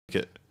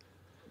it.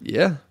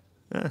 Yeah.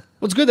 Well,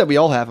 it's good that we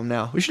all have them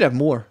now. We should have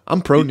more.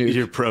 I'm pro nuke.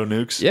 You're pro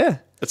nukes? Yeah.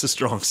 That's a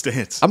strong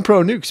stance. I'm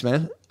pro nukes,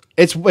 man.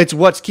 It's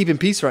what's keeping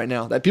peace right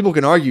now. That people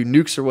can argue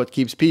nukes are what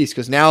keeps peace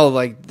because now,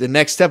 like, the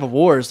next step of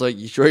war is like,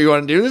 you sure you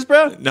want to do this,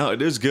 bro? No,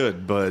 it is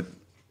good, but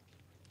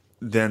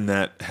then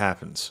that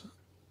happens.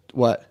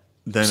 What?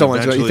 Then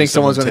you think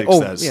someone's going to?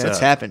 Oh, yeah, step. it's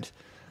happened.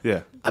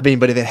 Yeah. I mean,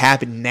 but if it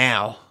happened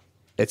now,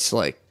 it's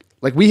like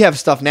we have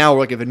stuff now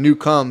where, like, if a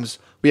nuke comes,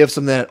 we have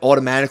something that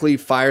automatically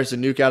fires a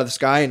nuke out of the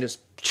sky and just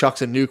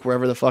chucks a nuke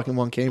wherever the fucking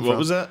one came from. What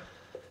was that?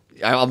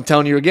 I'm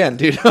telling you again,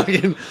 dude.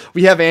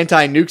 We have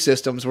anti-nuke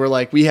systems where,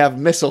 like, we have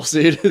missiles,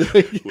 dude.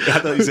 I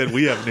thought you said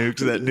we have nukes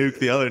that nuke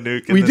the other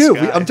nuke in we the do.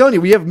 sky. I'm telling you,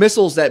 we have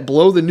missiles that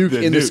blow the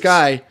nuke in the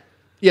sky.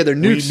 Yeah, they're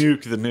nukes. We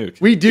nuke the nuke.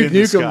 We do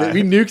nuke them.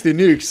 We nuke the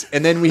nukes,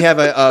 and then we have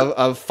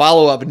a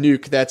follow-up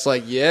nuke that's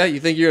like, yeah,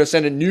 you think you're gonna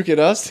send a nuke at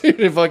us?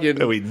 Fucking,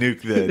 no, we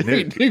nuke the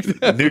nuke.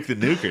 Nuke the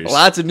nukers.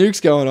 Lots of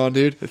nukes going on,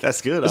 dude.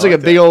 That's good. It's like a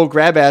big old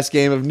grab-ass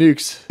game of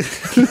nukes.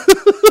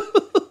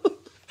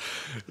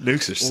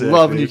 Nukes are sick.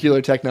 Love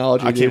nuclear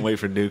technology. I can't wait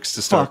for nukes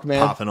to start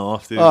popping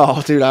off, dude. Oh,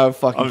 dude, I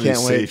fucking I'm can't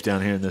wait. safe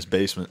down here in this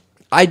basement.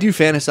 I do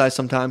fantasize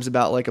sometimes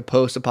about, like, a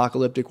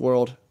post-apocalyptic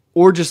world,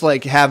 or just,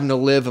 like, having to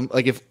live,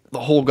 like, if the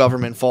whole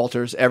government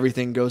falters,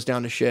 everything goes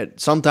down to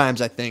shit.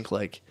 Sometimes I think,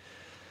 like,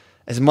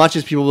 as much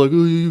as people are like,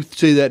 oh, you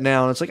say that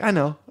now, and it's like, I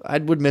know, I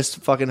would miss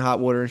fucking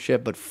hot water and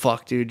shit, but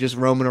fuck, dude, just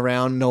roaming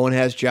around, no one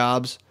has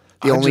jobs.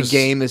 The only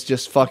game is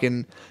just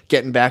fucking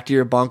getting back to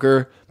your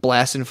bunker,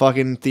 blasting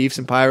fucking thieves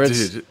and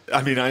pirates. Dude,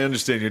 I mean, I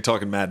understand you're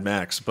talking Mad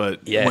Max,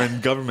 but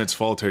when governments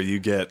falter, you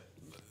get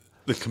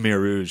the Khmer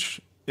Rouge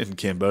in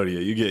Cambodia.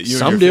 You get and your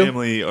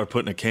family are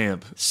put in a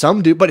camp.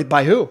 Some do, but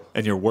by who?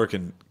 And you're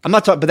working. I'm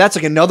not talking, but that's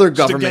like another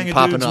government just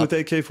popping up. With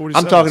AK-47s.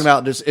 I'm talking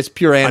about just it's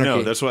pure anarchy. I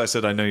know. That's why I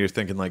said I know you're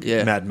thinking like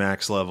Mad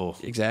Max level.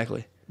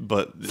 Exactly.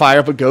 But fire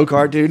up a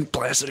go-kart, dude,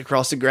 blast it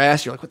across the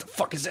grass. You're like, what the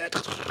fuck is that?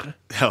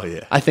 Hell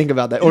yeah. I think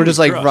about that. Or just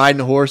like riding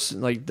a horse.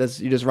 Like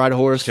you just ride a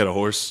horse. Get a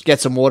horse.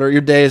 Get some water.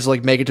 Your day is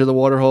like make it to the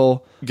water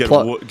hole.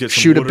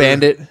 Shoot a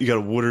bandit. You got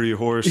to water your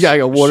horse. Yeah, I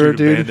got water,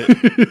 dude.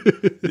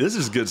 This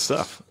is good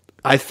stuff.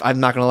 I'm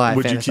not gonna lie.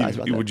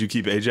 Would you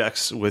keep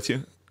Ajax with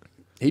you?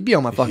 He'd be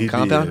on my fucking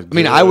compound. I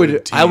mean, I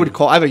would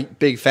call. I have a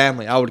big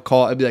family.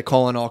 I'd be like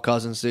calling all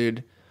cousins,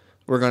 dude.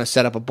 We're gonna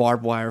set up a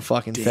barbed wire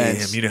fucking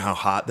fence. Damn, you know how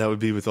hot that would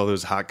be with all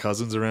those hot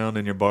cousins around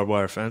in your barbed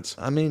wire fence.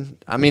 I mean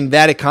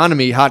that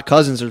economy, hot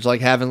cousins is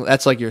like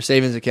that's like your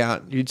savings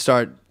account. You'd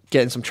start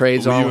getting some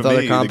trades on with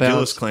other compounds. The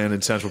Gillis clan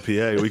in Central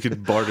PA, we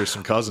could barter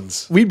some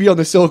cousins. We'd be on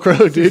the Silk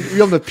Road, dude. We'd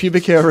be on the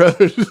pubic hair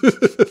road.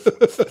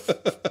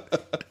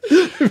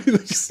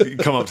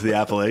 Come up to the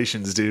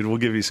Appalachians, dude. We'll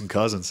give you some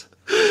cousins.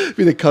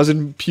 Be the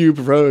cousin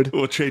pube road.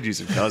 We'll trade you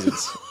some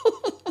cousins.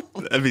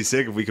 That'd be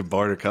sick if we could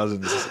barter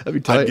cousins. That'd be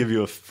tight. I'd give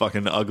you a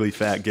fucking ugly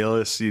fat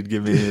Gillis. You'd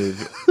give me.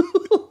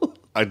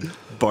 I'd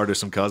barter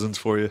some cousins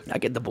for you. I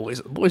get the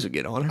boys. The boys would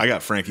get on her. I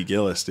got Frankie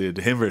Gillis, dude.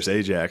 Him versus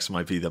Ajax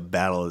might be the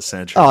battle of the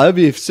century. Oh, that'd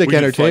be sick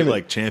entertainment. Fight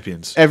like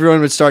champions.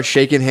 Everyone would start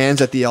shaking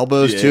hands at the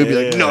elbows too.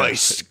 Be like,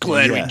 nice,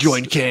 glad we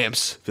joined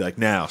camps. Be like,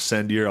 now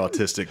send your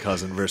autistic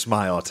cousin versus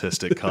my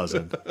autistic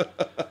cousin.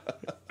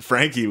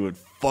 Frankie would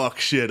fuck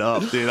shit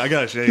up, dude. I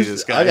gotta show you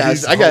this guy.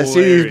 I gotta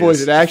see these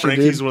boys in action,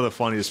 Frankie's dude. one of the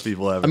funniest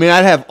people ever. I mean,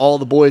 I'd have all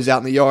the boys out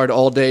in the yard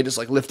all day, just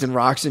like lifting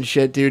rocks and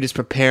shit, dude. Just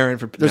preparing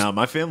for. Now,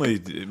 my family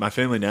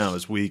now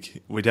is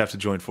weak. We'd have to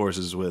join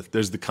forces with.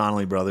 There's the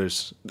Connolly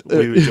brothers.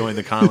 We would join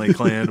the Connolly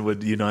clan.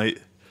 Would unite.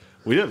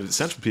 We'd have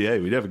Central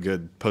PA. We'd have a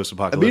good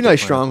post-apocalyptic. That'd be a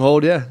nice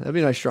stronghold. Yeah, that'd be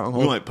a nice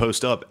stronghold. We might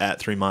post up at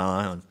 3 Mile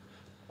Island.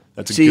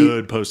 That's a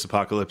good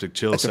post-apocalyptic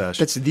chill sesh.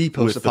 That's the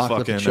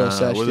post-apocalyptic chill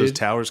sesh, what are those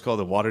towers called?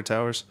 The water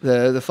towers?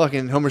 The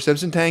fucking Homer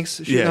Simpson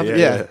tanks?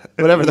 Yeah.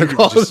 Whatever they're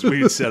called.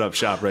 We'd set up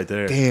shop right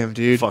there. Damn,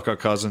 dude. Fuck our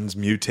cousins,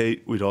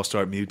 mutate. We'd all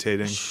start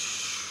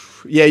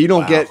mutating. Yeah, you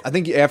don't get... I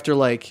think after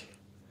like...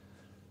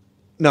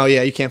 No,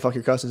 yeah, you can't fuck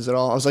your cousins at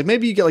all. I was like,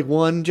 maybe you get like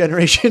one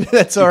generation.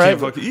 That's all right.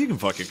 You can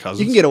fuck your cousins.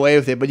 You can get away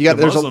with it, but you got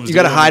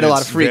to hide a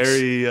lot of freaks.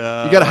 You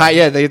got to hide.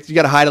 Yeah, you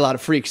got to hide a lot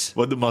of freaks.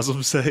 What the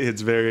Muslims say?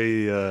 It's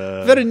very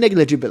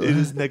negligible. It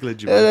is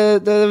negligible.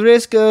 The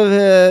risk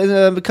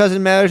of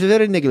cousin marriage is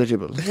very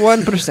negligible.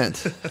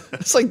 1%.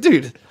 It's like,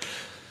 dude,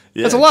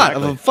 that's a lot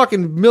of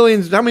fucking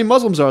millions. How many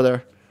Muslims are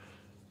there?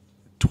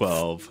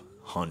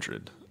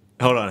 1,200.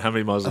 Hold on, how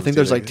many Muslims? I think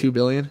there's like 2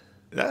 billion.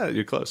 Yeah,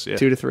 you're close. Yeah,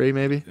 2 to 3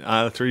 maybe.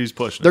 3's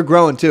pushing. They're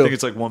growing too. I think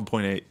it's like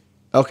 1.8.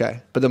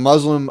 Okay, but the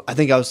Muslim, I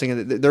think I was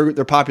thinking that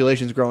their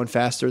population's growing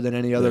faster than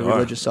any other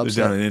religious subset.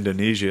 Down in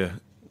Indonesia,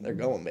 they're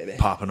going, baby,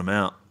 popping them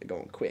out. They're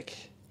going quick.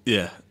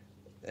 Yeah,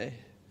 hey.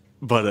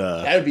 But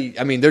that would be.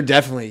 I mean, they're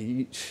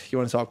definitely. You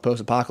want to talk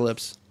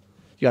post-apocalypse?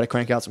 You got to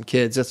crank out some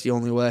kids. That's the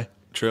only way.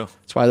 True.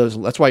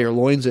 That's why your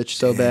loins itch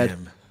so bad.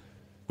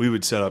 We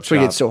would set up. So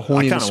we get so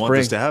horny. I kind of want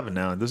this to happen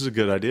now. This is a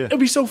good idea. It'd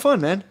be so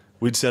fun, man.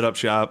 We'd set up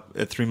shop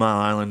at 3 Mile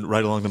Island,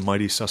 right along the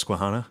mighty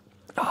Susquehanna.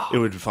 It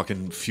would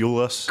fucking fuel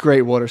us.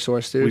 Great water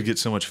source, dude. We'd get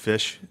so much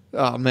fish.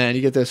 Oh man,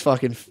 you get those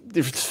fucking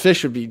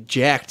fish would be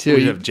jacked too.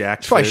 We'd have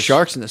jacked There's probably fish.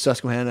 sharks in the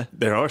Susquehanna.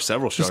 There are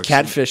several There's sharks.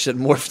 catfish that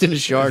morphed into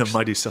sharks. The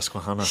mighty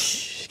Susquehanna.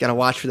 You gotta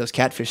watch for those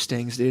catfish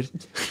stings, dude.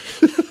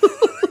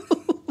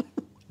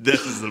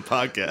 This is the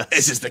podcast.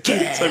 This is the It's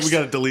cast. like we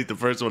got to delete the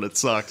first one. It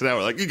sucked. Now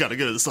we're like, you got to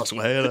go to the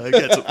Susquehanna. I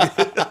get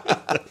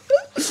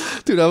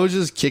some. Dude, I was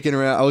just kicking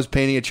around. I was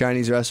painting a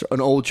Chinese restaurant, an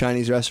old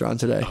Chinese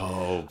restaurant today.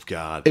 Oh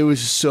God. It was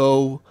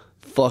so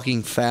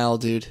fucking foul,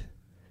 dude.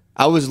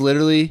 I was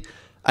literally,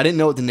 I didn't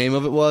know what the name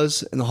of it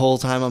was, and the whole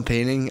time I'm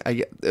painting,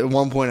 at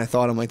one point I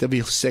thought, I'm like, that'd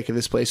be sick if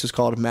this place was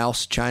called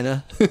Mouse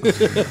China. So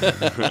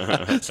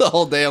the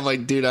whole day I'm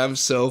like, dude, I'm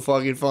so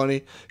fucking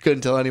funny.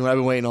 Couldn't tell anyone. I've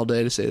been waiting all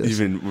day to say this.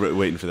 You've been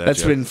waiting for that. That's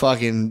joke. been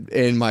fucking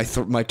in my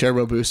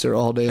turbo booster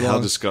all day long. How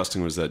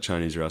disgusting was that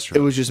Chinese It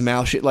restaurant? was just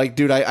mouse shit. Like,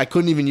 dude, I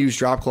couldn't even use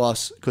drop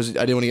cloths because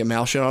I didn't want to get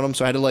mouse shit on them.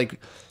 So I had to like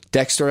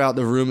Dexter out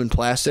the room in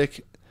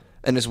plastic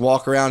and just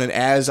walk around. And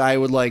as I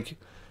would like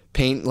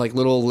paint like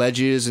little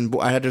ledges, and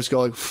I had to just go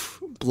like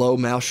blow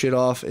mouse shit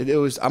off. It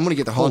was. I'm gonna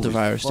get the Holy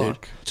hantavirus, dude.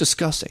 fuck. It's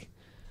disgusting.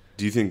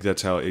 Do you think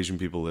that's how Asian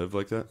people live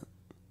like that?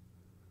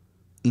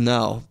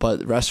 No,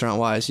 but restaurant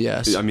wise,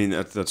 yes. I mean,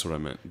 that's what I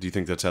meant. Do you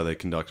think that's how they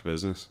conduct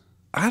business?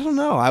 I don't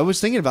know. I was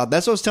thinking about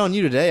that's what I was telling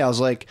you today. I was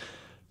like,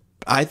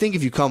 I think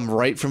if you come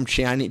right from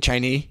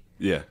Chinese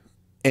Yeah.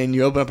 and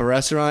you open up a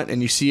restaurant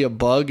and you see a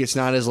bug, it's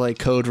not as like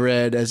code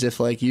red as if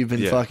like you've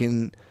been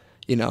fucking,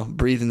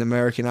 breathing the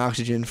American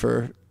oxygen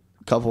for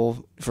a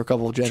couple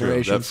of True.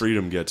 generations. That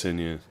freedom gets in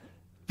you.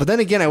 But then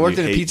again, I worked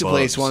in a hate pizza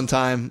place bugs. one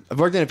time. I've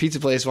worked in a pizza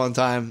place one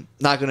time.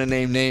 Not going to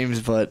name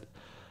names, but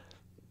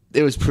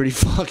it was pretty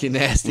fucking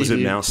nasty. Was it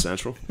dude. Mouse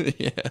Central?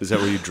 Yeah. Is that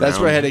where you drowned? That's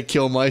where I had to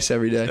kill mice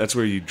every day. That's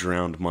where you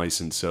drowned mice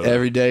in soda.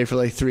 Every day for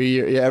like 3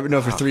 years.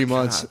 Yeah, for 3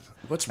 months. God.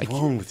 What's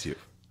wrong with you?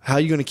 How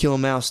are you going to kill a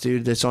mouse,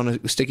 dude, that's on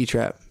a sticky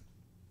trap?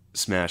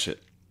 Smash it.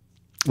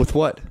 With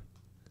what?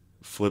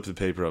 Flip the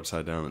paper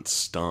upside down and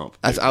stomp.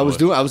 I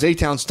was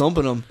A-Town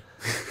stomping them.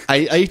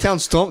 I A-Town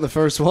stomped the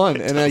first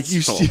one, and like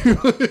you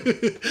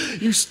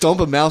stomp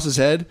a mouse's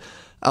head.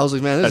 I was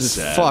like, man, this That's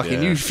is sad,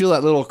 fucking. yeah. You feel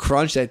that little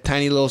crunch, that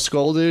tiny little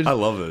skull, dude. I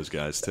love those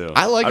guys too.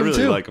 I like them really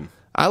too. like them.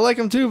 I like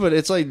them too, but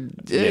it's like,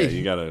 hey, Yeah,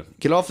 you gotta.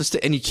 get off the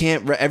stick, and you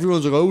can't.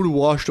 Everyone's like, I would have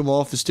washed them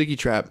off the sticky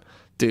trap,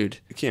 dude.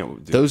 You can't.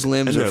 Dude. Those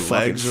limbs And are their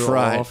fucking legs are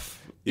fried. off.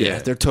 Yeah,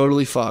 they're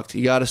totally fucked.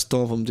 You gotta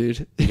stomp them,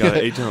 dude. You got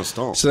an 8-town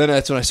stomp. So then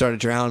that's when I started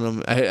drowning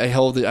them.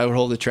 I would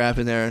hold the trap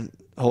in there and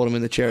hold them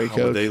in the cherry How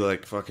coke. would they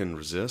like fucking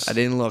resist? I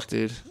didn't look,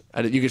 dude.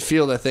 You could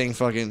feel that thing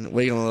fucking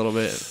wiggling a little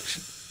bit.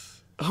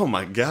 Oh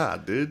my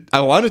god, dude! I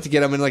wanted to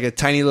get them in like a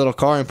tiny little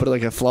car and put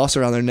like a floss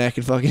around their neck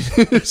and fucking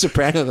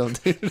soprano them,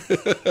 dude.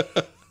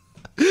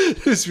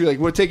 Just be like,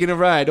 we're taking a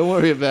ride. Don't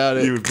worry about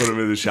it. You would put them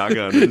in the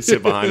shotgun and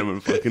sit behind them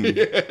and fucking.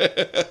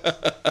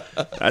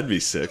 That'd be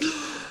sick.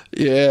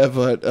 Yeah,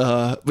 but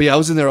yeah, I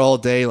was in there all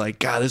day. Like,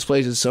 God, this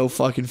place is so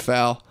fucking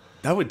foul.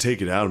 That would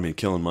take it out of me,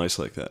 killing mice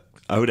like that.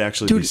 I would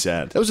actually be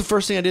sad. That was the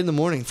first thing I did in the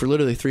morning for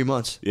literally 3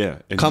 months. Yeah,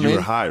 and Come you in.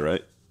 were high,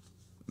 right?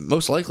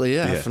 Most likely,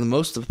 yeah, Yeah. for the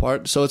most of the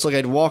part. So it's like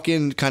I'd walk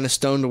in kind of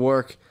stoned to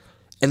work,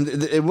 and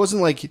it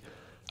wasn't like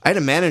I had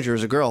a manager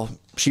as a girl.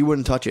 She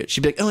wouldn't touch it.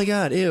 She'd be like, "Oh my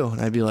god, ew,"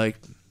 and I'd be like,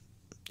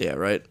 "Yeah,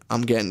 right.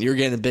 You're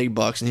getting the big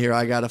bucks, and here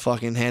I gotta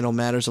fucking handle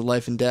matters of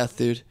life and death,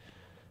 dude.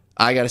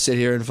 I gotta sit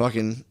here and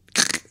fucking."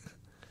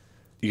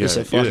 Just a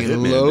you're the fucking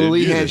hitman, dude. lowly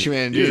You're the-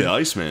 henchman, You're dude. the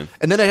Iceman.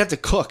 And then I'd have to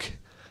cook.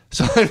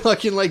 So I'd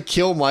fucking like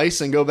kill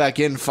mice and go back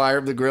in, fire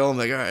up the grill. I'm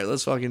like, all right,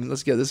 let's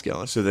get this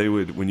going. So they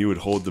would, when you would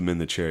hold them in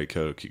the cherry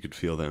coke, you could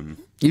feel them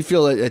You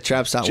feel that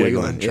trap stop jiggling,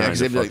 wiggling. Yeah, trying 'cause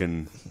to they'd be like,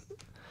 fucking.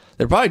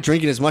 they're probably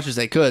drinking as much as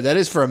they could. That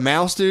is for a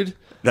mouse, dude.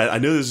 I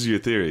know this is your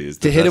theory. Is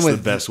To that hit that's him the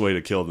with- best way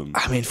to kill them?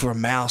 I mean, for a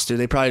mouse, dude,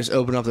 they probably just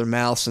open up their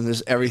mouths and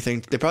there's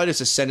everything. They probably just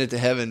ascended to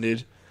heaven,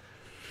 dude.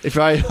 They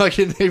probably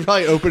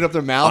opened up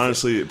their mouth.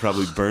 Honestly, it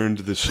probably burned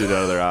the shit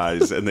out of their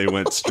eyes, and they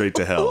went straight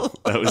to hell.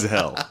 That was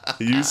hell.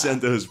 You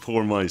sent those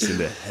poor mice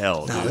into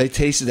hell. No, dude. they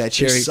tasted that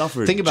They cherry.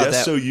 suffered Think about just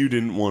that. so you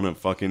didn't want to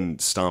fucking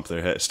stomp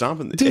their head.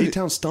 Dude.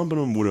 A-Town stomping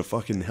them would have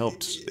fucking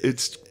helped.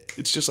 It's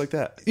just like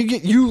that.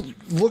 You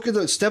look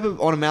at step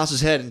on a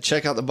mouse's head and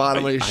check out the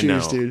bottom of your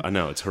shoes, dude. I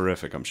know. It's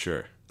horrific, I'm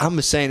sure. I'm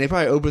just saying they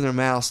probably open their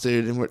mouths,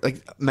 dude, and we're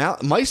like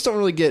mice don't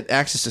really get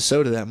access to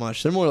soda that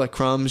much. They're more like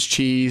crumbs,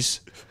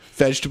 cheese,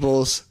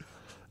 vegetables.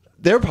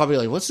 They're probably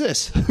like, "What's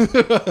this?" You think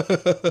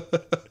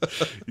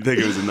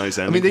it was a nice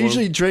ending? I mean, they for 'em?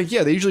 usually drink.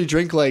 Yeah, they usually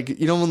drink like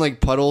when like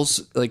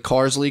puddles, like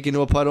cars leak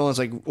into a puddle, and it's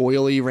like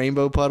oily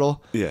rainbow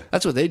puddle. Yeah.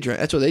 that's what they drink.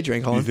 That's what they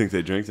drink on. You think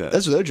they drink that?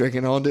 That's what they're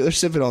drinking on. Dude. They're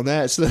sipping on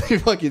that. So they're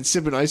fucking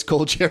sipping ice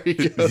cold cherry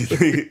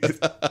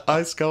coke.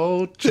 Ice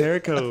cold cherry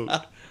coke.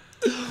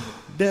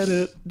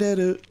 That'd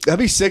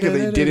be sick if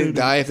they didn't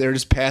die, if they were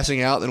just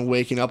passing out and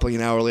waking up like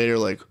an hour later,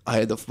 like, I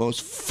had the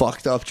most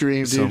fucked up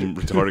dream, dude. Some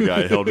retarded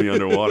guy held me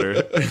underwater.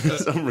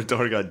 Some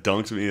retarded guy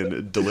dunked me in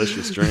a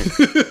delicious drink.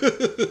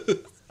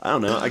 I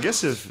don't know. I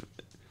guess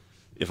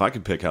if I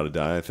could pick how to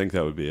die, I think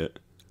that would be it.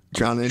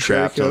 Drowning in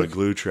Trapped cherry on a coke.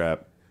 glue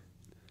trap.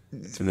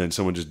 And then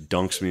someone just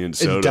dunks me in and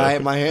soda. die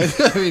at my hand.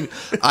 I mean,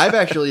 I've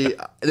actually,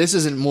 this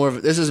isn't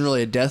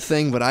really a death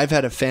thing, but I've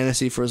had a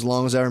fantasy for as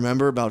long as I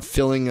remember about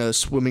filling a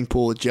swimming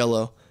pool with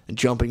Jello and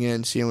jumping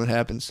in, seeing what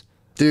happens.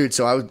 Dude,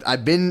 so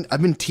I've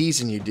been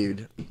teasing you,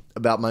 dude,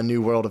 about my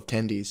new world of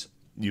tendies.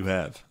 You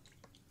have.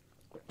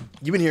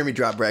 You've been hearing me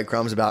drop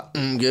breadcrumbs about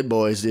good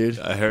boys, dude.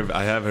 I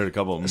have heard a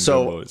couple of them.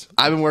 So good boys.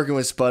 I've been working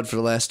with Spud for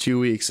the last 2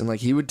 weeks, and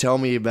like he would tell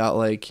me about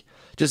like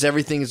just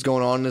everything that's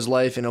going on in his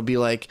life, and he'll be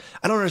like,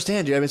 I don't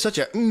understand, dude. I've been such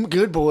a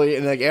good boy,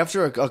 and like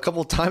after a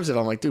couple of times of it,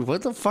 I'm like, dude,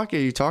 what the fuck are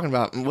you talking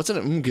about? What's a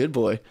good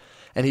boy?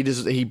 And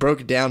he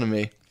broke it down to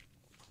me.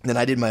 And then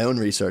I did my own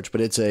research,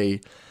 but it's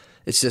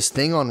this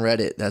thing on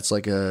Reddit that's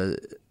like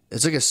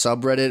it's like a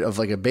subreddit of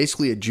like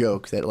basically a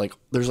joke that like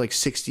there's like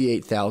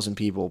 68,000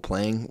 people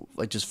playing,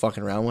 like just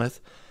fucking around with.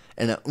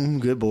 And a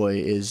good boy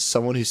is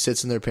someone who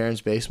sits in their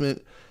parents'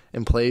 basement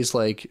and plays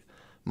like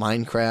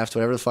Minecraft,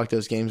 whatever the fuck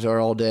those games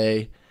are, all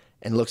day,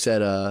 and looks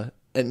at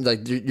and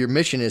like your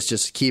mission is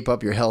just to keep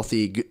up your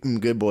healthy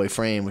good boy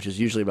frame, which is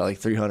usually about like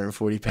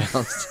 340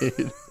 pounds,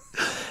 dude.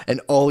 And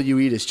all you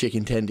eat is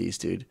chicken tendies,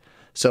 dude.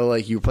 So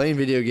like you're playing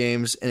video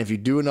games, and if you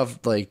do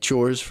enough like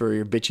chores for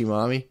your bitchy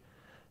mommy,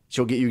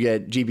 you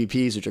get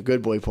GBPs, which are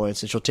good boy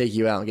points, and she'll take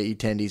you out and get you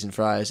tendies and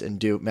fries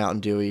and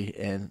Mountain Dewy,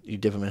 and you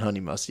dip them in honey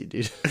mustard,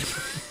 dude.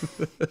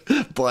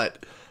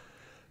 But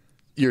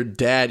your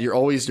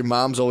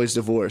mom's always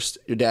divorced.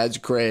 Your dad's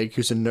Craig,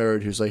 who's a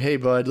nerd, who's like, hey,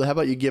 bud, how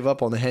about you give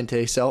up on the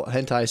hentai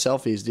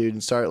selfies, dude,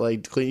 and start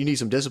like you need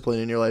some discipline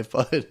in your life,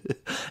 bud.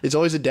 It's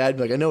always a dad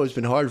like, I know it's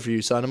been hard for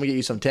you, son. I'm gonna get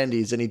you some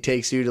tendies, and he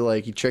tricks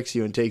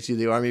you and takes you to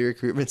the Army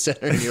Recruitment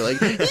Center, and you're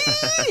like,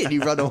 and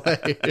you run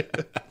away.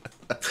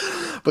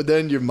 But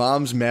then your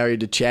mom's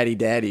married to Chatty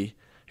Daddy,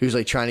 who's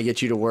like trying to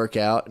get you to work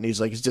out, and he's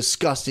like, it's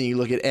disgusting. You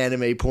look at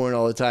anime porn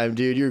all the time,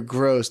 dude. You're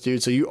gross,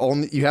 dude. So you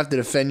have to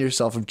defend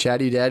yourself from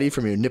Chatty Daddy,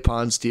 from your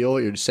Nippon Steel,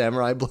 your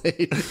samurai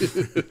blade.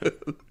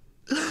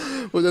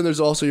 Well, then there's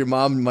also your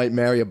mom might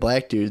marry a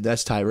black dude.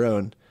 That's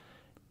Tyrone.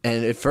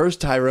 And at first,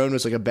 Tyrone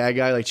was like a bad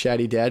guy like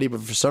Chatty Daddy,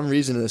 but for some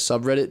reason in the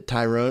subreddit,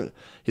 Tyrone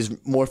is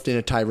morphed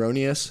into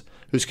Tyronius,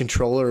 who's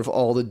controller of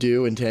all the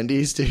dew and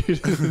tendies,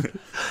 dude.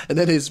 And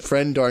then his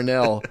friend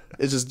Darnell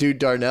is this dude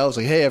Darnell. Is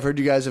like, hey, I've heard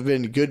you guys have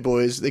been good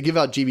boys. They give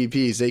out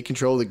GBPs. They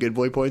control the good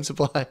boy point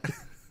supply.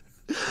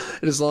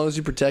 And as long as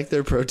you protect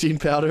their protein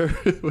powder,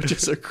 which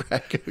is a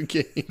crack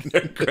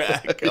cocaine.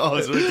 Crack.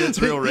 Oh, so it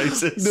gets real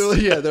racist.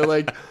 They're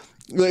like,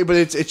 but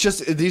it's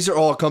just, these are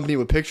all accompanied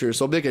with pictures.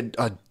 So I'll make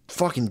a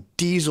fucking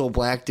diesel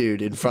black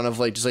dude in front of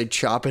like, just like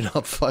chopping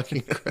up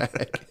fucking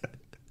crack.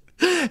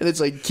 And it's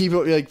like,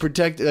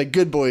 protect, like,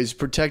 good boys,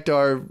 protect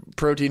our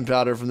protein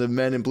powder from the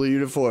men in blue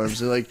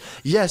uniforms. And like,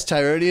 yes,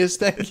 Tyronius,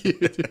 thank you.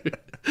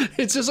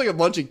 It's just like a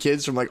bunch of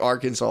kids from like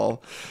Arkansas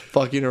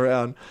fucking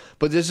around.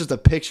 But this is, the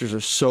pictures are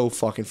so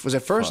fucking, because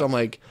at first I'm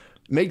like,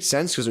 it makes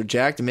sense because they're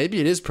jacked, and maybe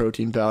it is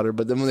protein powder.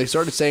 But then when they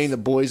started saying the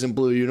boys in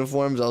blue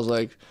uniforms, I was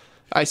like,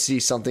 I see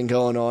something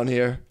going on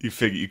here. You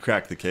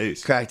cracked the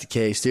case. Cracked the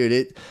case,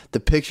 dude. The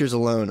pictures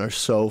alone are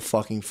so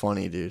fucking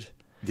funny, dude.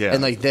 Yeah.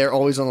 And like they're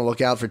always on the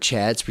lookout for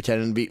chads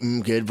pretending to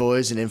be good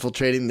boys and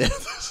infiltrating them.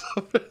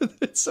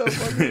 It's so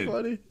fucking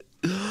funny.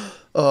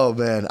 Oh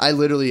man,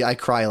 I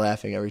cry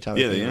laughing every time.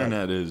 Yeah, the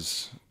internet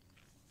is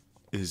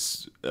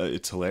it's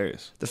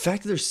hilarious. The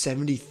fact that there's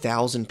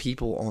 70,000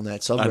 people on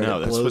that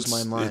subreddit blows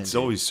my mind. It's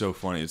always so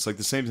funny. It's like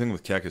the same thing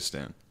with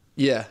Kekistan.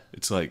 Yeah.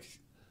 It's like,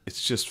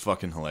 it's just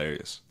fucking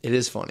hilarious. It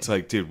is funny. It's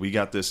like, dude, we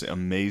got this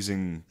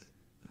amazing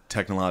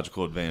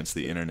technological advance,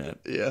 the internet,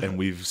 and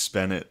we've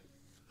spent it.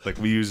 Like,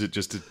 we use it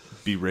just to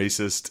be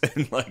racist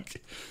and,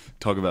 like,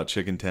 talk about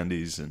chicken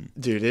tendies. And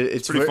dude,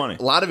 it's pretty funny.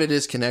 A lot of it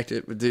is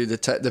connected. But, dude,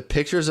 the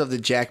pictures of the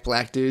Jack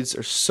Black dudes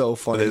are so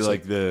funny. Are they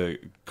like the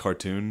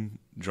cartoon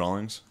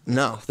drawings?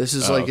 No, this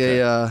is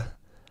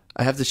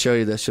I have to show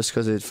you this just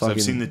because it fucking... So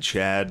I've seen the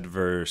Chad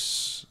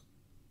versus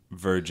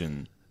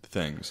Virgin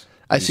things.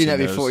 I've seen that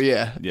before,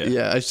 yeah.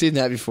 I've seen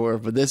that before.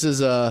 But this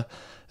is,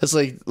 it's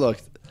like, look,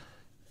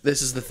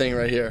 this is the thing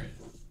right here.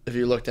 If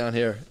you look down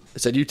here. It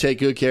said, you take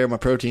good care of my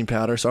protein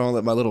powder, so I don't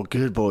let my little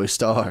good boy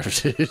starve.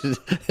 I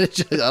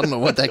don't know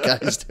what that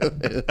guy's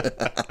doing.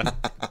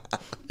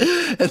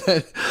 And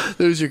then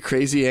there's your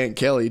crazy Aunt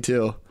Kelly,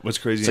 too. What's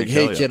crazy Aunt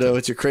Kelly? Hey, kiddo,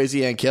 it's your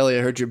crazy Aunt Kelly.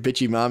 I heard your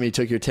bitchy mommy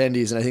took your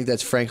tendies, and I think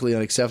that's frankly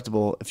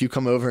unacceptable. If you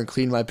come over and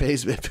clean my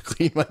basement,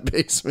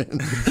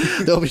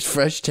 there'll be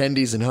fresh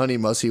tendies and honey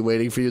musty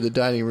waiting for you in the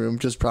dining room.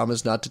 Just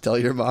promise not to tell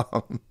your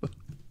mom.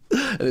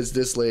 And it's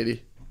this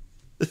lady.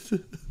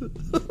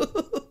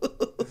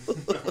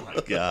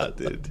 God,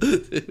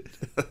 dude.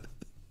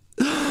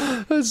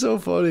 That's so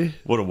funny.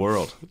 What a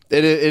world.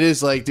 It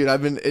is like, dude,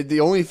 the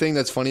only thing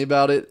that's funny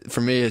about it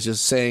for me is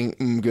just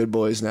saying good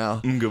boys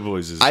now. Good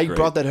boys is I great.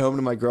 brought that home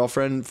to my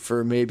girlfriend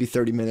for maybe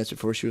 30 minutes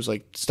before she was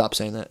like, stop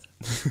saying that.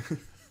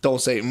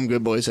 Don't say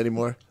good boys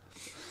anymore.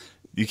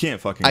 You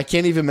can't fucking... I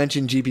can't even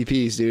mention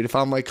GPPs, dude. If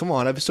I'm like, come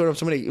on, I've stored up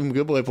so many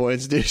good boy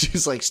points, dude.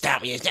 She's like,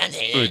 stop me.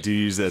 Or do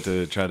you use that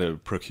to try to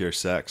procure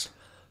sex?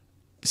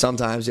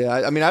 Sometimes, yeah.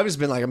 I mean, I've just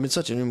been like, I've been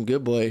such a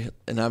good boy,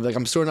 and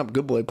I'm storing up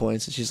good boy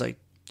points, and she's like,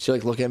 She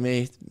like look at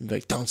me, be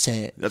like, don't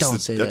say it. That's Don't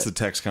say That's that. the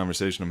text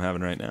conversation I'm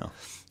having right now.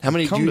 How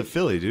many Come to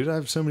Philly, dude. I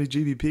have so many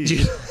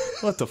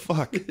GBPs. What the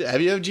fuck? Have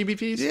you had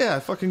GBPs?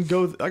 Yeah,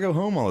 I go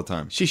home all the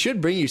time. She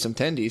should bring you some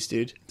tendies,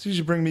 dude. So you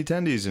should bring me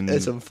tendies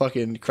And some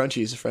fucking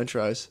crunchies, french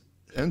fries.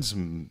 and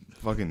some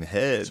fucking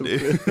head,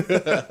 dude.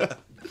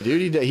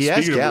 Dude, he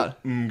has Speaking out.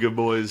 of good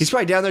boys. He's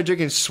probably down there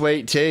drinking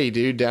sweet tea,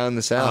 dude, down in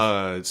the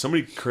south.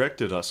 Somebody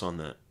corrected us on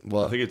that.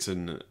 What? I think it's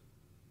in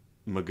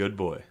my good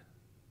boy.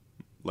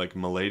 Like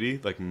my lady,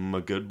 like my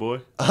good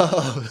boy.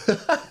 Oh.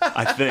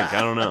 I think.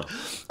 I don't know.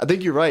 I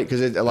think you're right,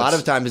 because a lot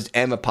of times it's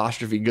M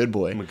apostrophe good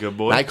boy. I'm a good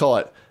boy. And I call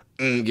it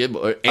good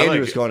boy.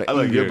 Andrew's calling it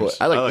good boy.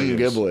 I like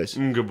good boys.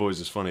 Good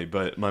boys is funny,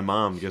 but my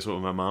mom, guess what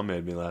my mom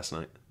made me last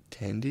night?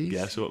 Tendies?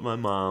 Guess what my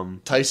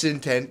mom... Tyson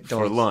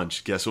For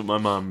lunch, guess what my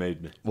mom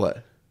made me?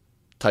 What?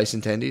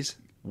 Tyson tendies?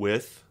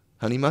 With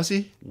Honey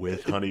mussy?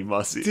 With honey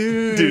mussy.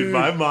 Dude,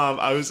 my mom,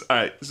 I was... All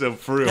right, so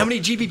for real. How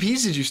many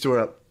GBPs did you store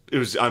up?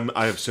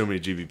 I have so many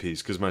GBPs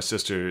because my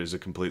sister is a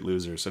complete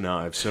loser. So now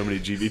I have so many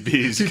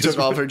GBPs. You took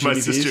all of her GBPs? My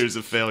sister is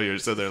a failure.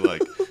 So they're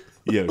like,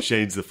 yo,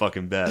 Shane's the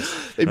fucking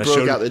best. They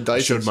broke out the Dysons. I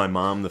showed my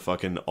mom the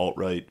fucking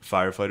alt-right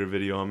firefighter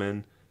video I'm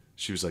in.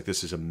 She was like,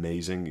 this is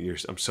amazing.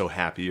 I'm so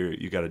happy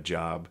you got a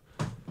job.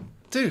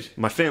 Dude.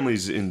 My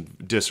family's in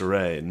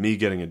disarray, and me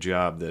getting a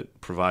job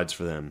that provides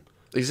for them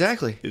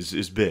Exactly.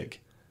 is big.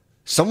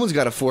 Someone's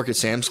got a fork at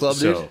Sam's Club,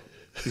 dude.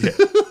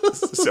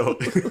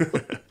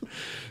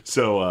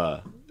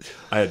 So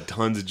I had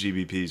tons of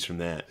GBPs from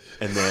that.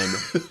 And then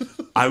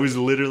I was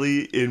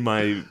literally in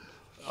my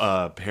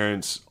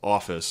parents'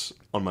 office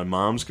on my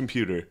mom's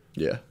computer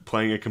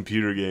playing a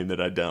computer game that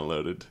I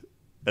downloaded.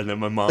 And then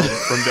my mom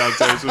from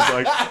downstairs was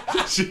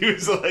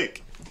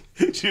like,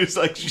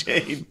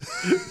 Shane,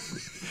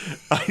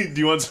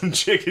 do you want some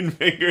chicken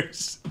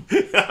fingers?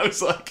 And I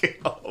was like,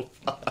 oh,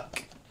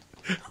 fuck.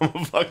 I'm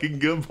a fucking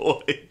good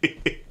boy.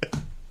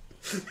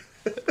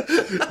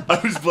 I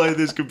was playing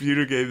this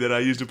computer game that I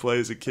used to play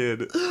as a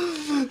kid. And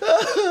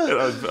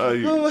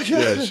oh my God.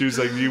 Yeah, she was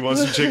like, do you want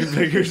some chicken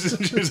fingers?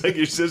 And she was like,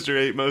 your sister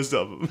ate most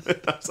of them.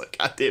 And I was like,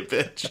 goddamn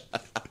bitch.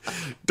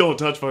 Don't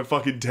touch my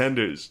fucking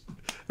tenders.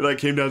 And I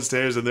came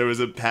downstairs and there was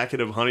a packet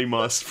of honey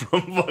must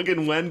from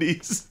fucking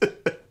Wendy's.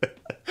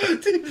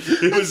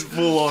 It was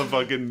full on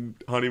fucking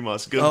honey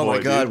must. Good boy. Oh my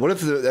God. Dude. What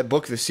if that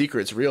book, The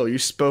Secret's real? You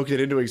spoke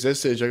it into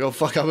existence. Like, oh,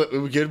 fuck, I'm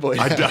a good boy.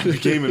 I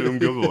became a good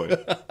boy.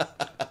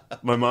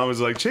 My mom was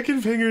like, chicken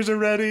fingers are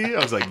ready.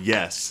 I was like,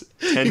 yes.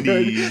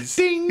 Tendies.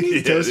 Ding.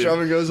 Yeah, Toaster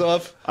oven goes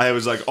off. I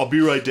was like, I'll be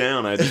right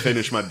down. I had to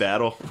finish my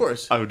battle. Of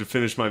course. I had to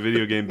finish my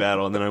video game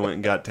battle, and then I went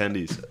and got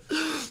tendies.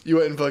 You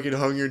went and fucking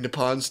hung your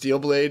Nippon steel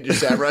blade, your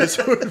samurai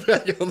sword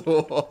back on the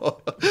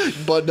wall.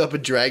 Buttoned up a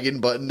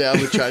dragon button down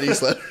with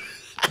Chinese letters.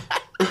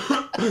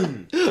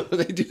 When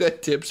they do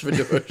that tips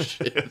fedora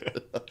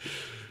shit.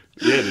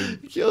 Yeah,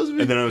 dude. It kills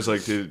me. And then I was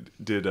like,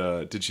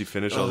 did she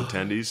finish all the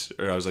tendies?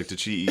 Or I was like, did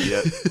she eat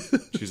yet?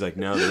 She's like,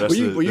 no, the rest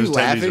of those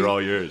tendies are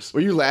all yours.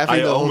 Were you laughing?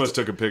 I almost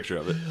took a picture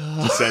of it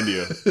to send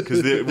you.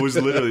 Because it was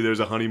literally, there's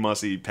a honey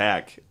mussy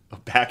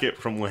packet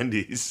from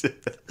Wendy's.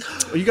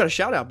 Well, you got a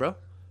shout out, bro.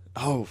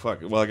 Oh,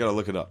 fuck. Well, I got to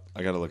look it up.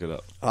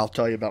 I'll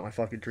tell you about my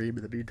fucking dream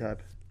in the meantime.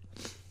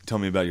 Tell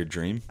me about your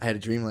dream. I had a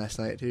dream last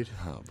night, dude.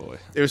 Oh, boy.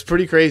 It was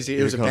pretty crazy. It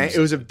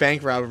Here was a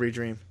bank robbery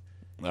dream.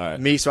 All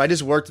right. So I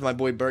just worked with my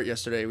boy Bert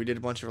yesterday. We did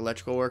a bunch of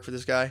electrical work for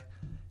this guy.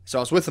 So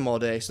I was with him all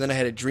day. So then I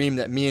had a dream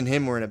that me and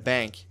him were in a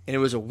bank. And it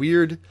was a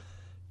weird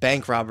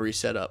bank robbery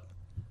setup.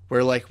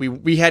 Where like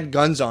we had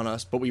guns on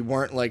us, but we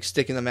weren't like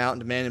sticking them out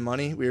and demanding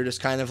money. We were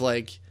just kind of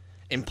like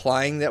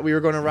implying that we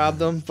were going to rob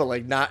them, but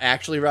like not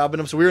actually robbing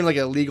them. So we were in like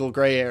a legal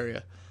gray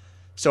area.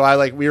 So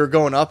we were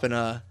going up and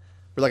we're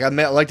like, I'd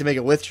like to make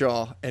a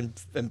withdrawal. And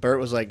Bert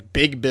was like,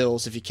 big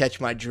bills if you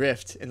catch my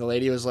drift. And the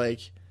lady was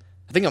like,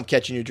 I think I'm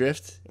catching your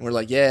drift. And we're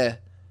like, yeah,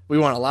 we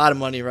want a lot of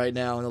money right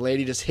now. And the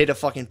lady just hit a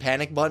fucking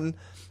panic button.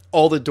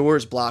 All the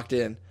doors blocked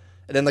in.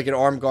 And then like an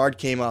armed guard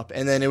came up.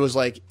 And then it was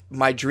like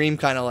my dream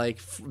kind of like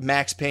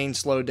Max Payne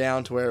slowed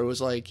down to where it was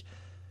like,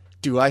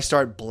 do I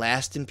start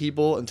blasting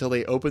people until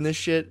they open this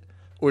shit?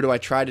 Or do I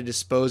try to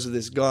dispose of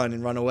this gun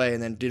and run away?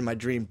 And then in my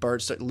dream,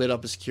 Bert lit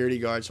up a security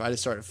guard. So I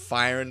just started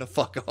firing the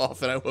fuck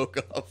off. And I woke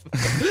up.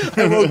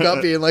 I woke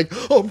up being like,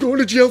 oh, I'm going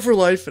to jail for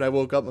life. And I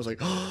woke up and was like,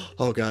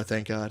 oh, God,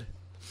 thank God.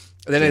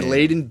 And then I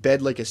laid in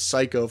bed like a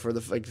psycho for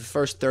the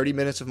first 30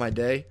 minutes of my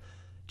day.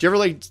 Do you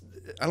ever I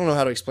don't know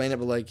how to explain it,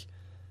 but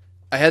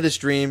I had this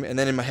dream, and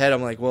then in my head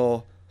I'm like,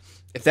 well,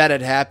 if that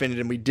had happened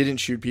and we didn't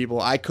shoot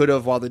people, I could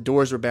have, while the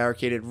doors were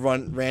barricaded,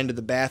 ran to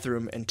the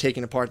bathroom and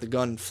taken apart the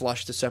gun and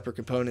flushed the separate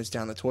components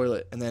down the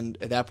toilet. And then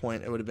at that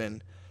point, it would have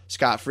been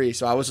scot-free.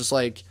 So I was just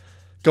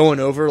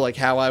going over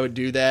how I would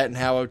do that and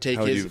how I would take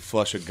How would you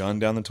flush a gun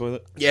down the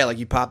toilet? Yeah,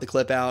 you pop the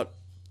clip out.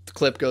 The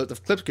clip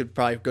could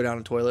probably go down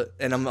the toilet.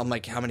 And I'm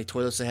like, how many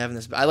toilets do I have in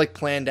this? I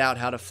planned out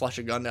how to flush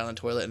a gun down the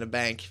toilet in a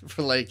bank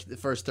for the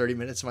first 30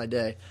 minutes of my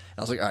day. And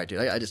I was like, all right, dude,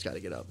 I just got to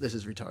get up. This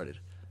is retarded.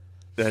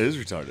 That is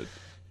retarded.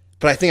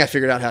 But I think I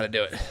figured out how to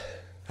do it.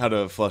 How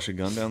to flush a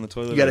gun down the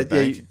toilet? You got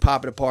to you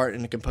pop it apart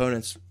into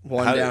components.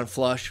 One down,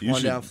 flush.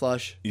 One down,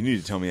 flush. You need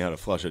to tell me how to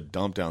flush a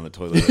dump down the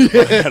toilet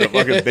at a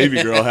fucking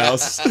baby girl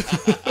house.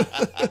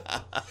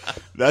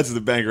 That's the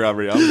bank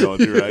robbery I'm going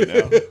through right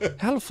now.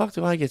 How the fuck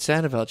do I get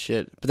sad about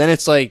shit? But then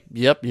it's like,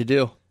 yep, you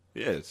do.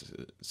 Yeah,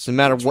 it's no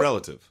matter what.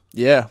 Relative.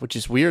 Yeah, which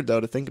is weird though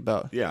to think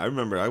about. Yeah, I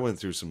remember I went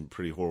through some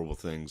pretty horrible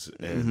things,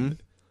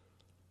 and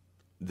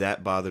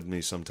that bothered me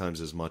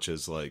sometimes as much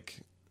as like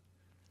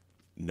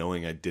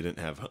knowing I didn't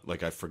have,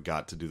 like, I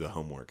forgot to do the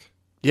homework.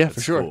 Yeah, for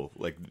sure. School.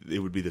 Like, it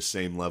would be the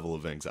same level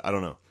of anxiety. I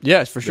don't know.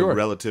 Yeah, for sure. The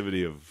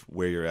relativity of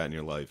where you're at in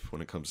your life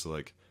when it comes to,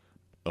 like,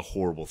 a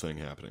horrible thing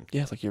happening.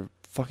 Yeah, like your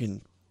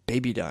fucking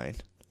baby dying.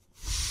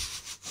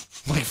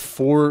 Like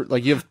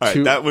you have all two.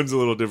 Right, that one's a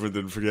little different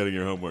than forgetting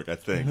your homework, I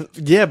think.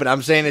 Yeah, but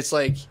I'm saying it's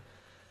like,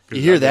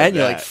 you hear that and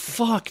you're like,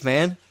 fuck,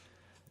 man.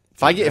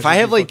 If I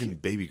have like. Fucking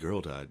baby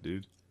girl died,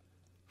 dude.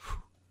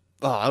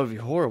 Oh, that would be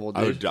horrible,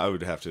 dude. I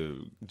would have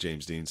to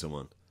James Dean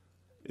someone.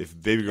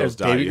 If baby girls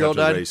die, you have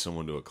to race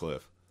someone to a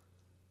cliff.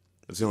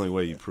 That's the only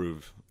way you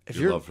prove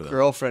your love for them. If your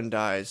girlfriend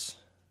dies,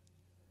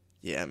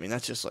 yeah, I mean,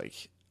 that's just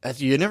like,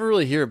 you never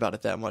really hear about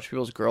it that much.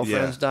 People's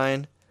girlfriends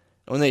dying.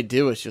 And when they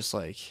do, it's just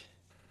like,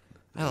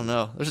 I don't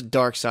know. There's a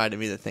dark side to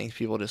me that thinks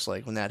people just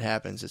like, when that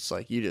happens, it's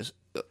like you just,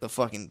 the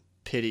fucking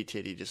pity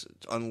titty just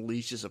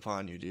unleashes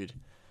upon you, dude.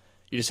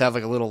 You just have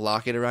like a little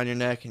locket around your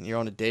neck and you're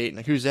on a date and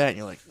like, who's that? And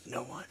you're like,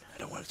 no one. I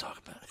don't want to talk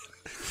about it.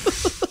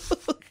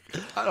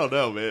 I don't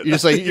know, man. You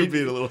just like you're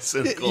being a little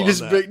cynical. You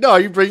just bring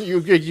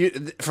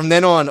from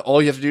then on.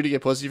 All you have to do to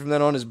get pussy from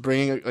then on is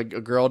bring a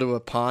girl to a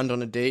pond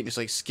on a date and just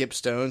like skip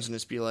stones and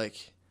just be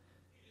like,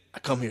 I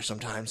come here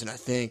sometimes and I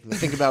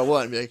think about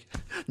what and be like,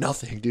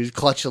 nothing, dude.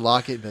 Clutch the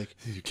locket and be like,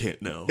 you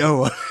can't know.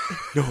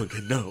 No one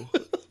can know.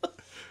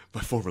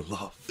 My former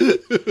love.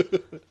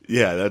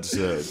 Yeah, that's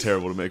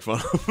terrible to make fun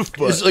of.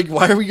 But it's like,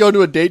 why are we going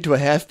to a date to a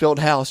half-built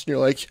house? And you're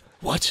like,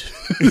 what?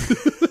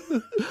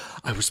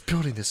 I was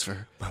building this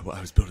for. I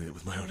was building it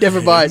with my own.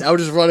 Never mind. I would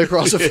just run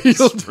across a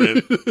field.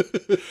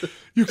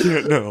 You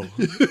can't know.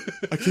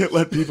 I can't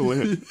let people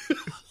in.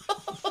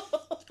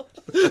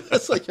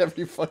 That's like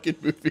every fucking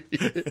movie.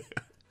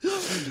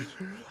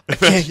 I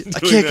can't get close.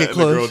 And the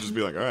girl just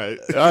be like, all right.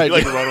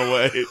 Like run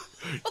away.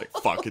 Like,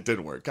 fuck, it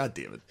didn't work. God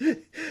damn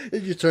it.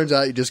 It just turns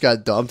out you just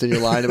got dumped and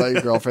you're lying about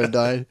your girlfriend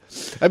dying.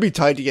 I'd be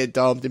tight to get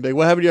dumped and be like,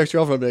 what happened to your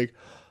ex-girlfriend? I'd be like,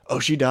 oh,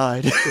 she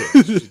died.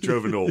 She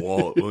drove into a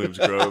wall at Williams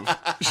Grove.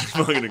 She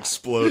fucking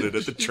exploded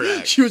at the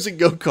track. She was a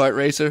go-kart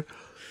racer.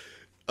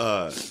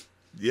 Yeah,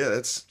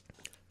 that's.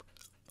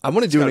 I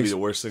want to do be the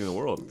worst thing in the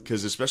world,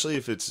 because especially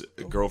if it's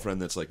a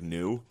girlfriend that's like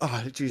new,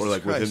 or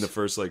like within the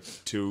first like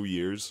 2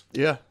 years.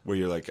 Yeah, where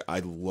you're like, I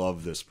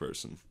love this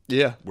person.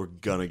 Yeah, we're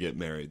gonna get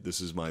married.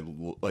 This is my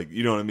like,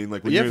 you know what I mean?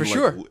 Like when you're in, for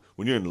sure.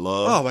 When you're in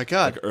love. Oh my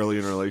god! Like early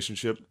in a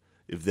relationship,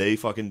 if they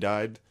fucking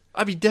died,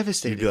 I'd be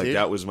devastated. You'd be like, dude.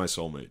 that was my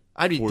soulmate.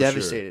 I'd be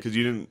devastated because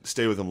you didn't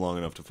stay with him long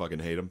enough to fucking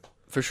hate him.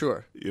 For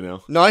sure. You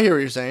know? No, I hear what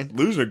you're saying.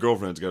 Losing a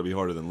girlfriend's got to be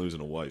harder than losing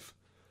a wife.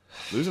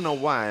 Losing a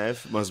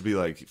wife must be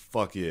like,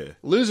 fuck yeah.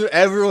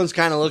 Everyone's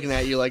kind of looking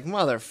at you like,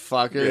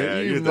 motherfucker. Yeah,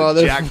 you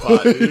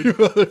jackpot, dude. You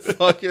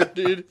motherfucker,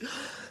 dude.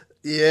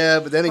 Yeah,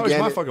 but then again,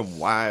 my fucking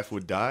wife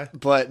would die.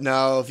 But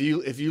no, if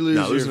you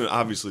lose,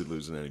 obviously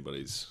losing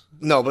anybody's.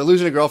 No, but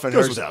losing a girlfriend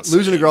hurts.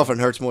 Losing a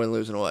girlfriend hurts more than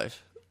losing a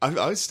wife.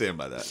 I stand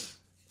by that.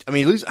 I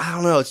mean, I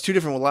don't know. It's two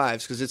different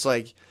lives, because it's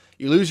like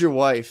you lose your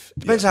wife.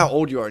 Depends how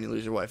old you are and you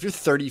lose your wife. If you're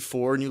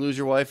 34 and you lose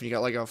your wife and you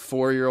got like a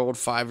 4-year-old,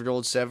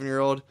 5-year-old,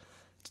 7-year-old,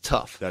 it's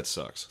tough. That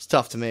sucks. It's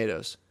tough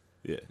tomatoes.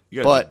 Yeah,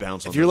 you got to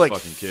bounce on if you're like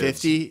fucking kids.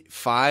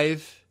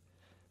 55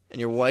 and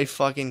your wife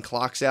fucking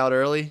clocks out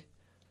early,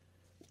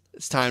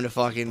 it's time to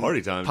fucking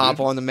party time, pop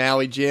dude. on the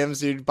Maui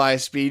gyms, dude, buy a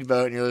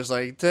speedboat, and you're just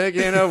like,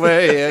 taking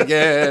away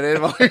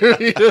again.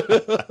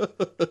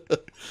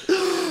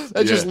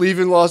 That's just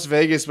leaving Las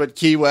Vegas, but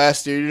Key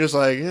West, dude. You're just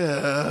like,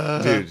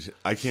 dude,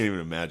 I can't even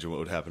imagine what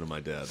would happen to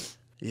my dad.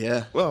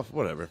 Yeah. Well,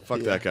 whatever.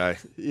 Fuck that guy.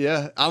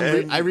 Yeah.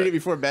 I read it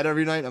before bed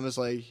every night. I'm just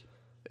like,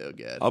 oh,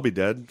 God. I'll be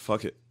dead.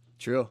 Fuck it.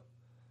 True.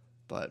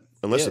 But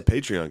unless the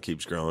Patreon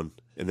keeps growing,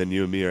 and then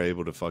you and me are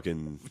able to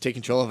fucking take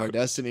control of our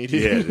destiny,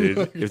 dude. Yeah,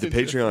 dude. If the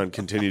Patreon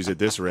continues at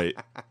this rate,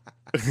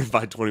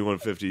 by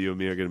 2150, you and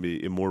me are going to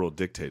be immortal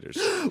dictators.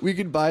 We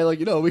could buy we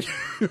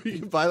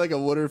could buy like a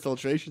water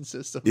filtration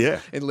system. Yeah.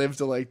 And live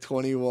to like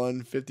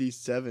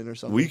 2157 or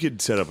something. We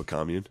could set up a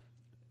commune.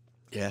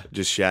 Yeah.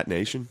 Just Shat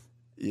Nation.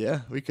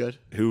 Yeah, we could.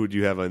 Who would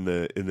you have in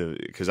the?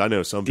 Because I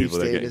know some people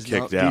that get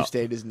kicked out. Deep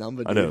State is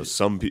number. I know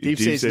some people. Deep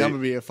State's number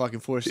be a fucking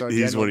 4-star.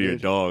 He's general, one of your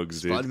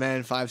dogs, dude.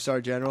 Spudman, 5-star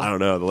general. I don't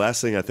know. The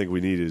last thing I think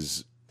we need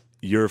is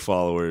your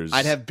followers.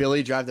 I'd have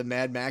Billy drive the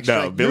Mad Max.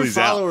 No, track. Billy's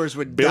your followers out.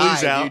 would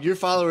Billy's die, out. dude. Your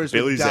followers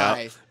Billy's would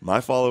die. Out.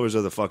 My followers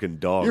are the fucking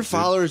dogs. Your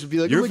followers would be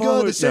like, your oh my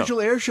god, the central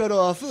air shut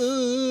off.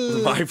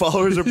 My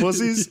followers are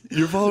pussies.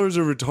 Your followers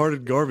are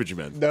retarded garbage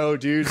men. No,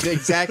 dude.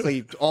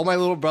 Exactly. All my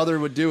little brother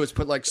would do is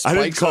put like spikes.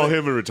 I didn't call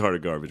him a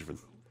retarded garbage man.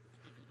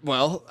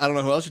 Well, I don't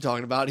know who else you're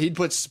talking about. He'd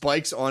put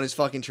spikes on his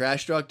fucking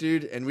trash truck,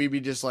 dude, and we'd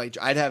be just like,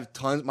 I'd have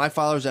tons. My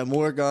followers have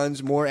more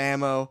guns, more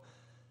ammo.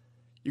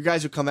 You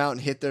guys would come out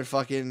and hit their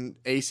fucking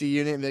AC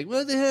unit and be like,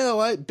 "What the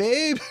hell,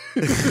 babe?"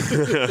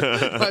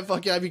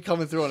 I'd be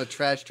coming through on a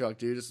trash truck,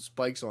 dude. Just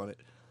spikes on it.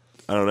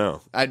 I don't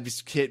know. I'd be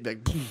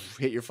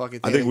hit your fucking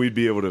thing. I think we'd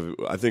be able to.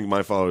 I think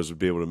my followers would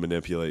be able to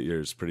manipulate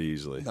yours pretty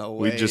easily. No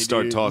way, we'd just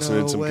start tossing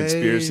in some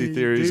conspiracy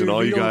theories, dude, and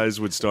all you guys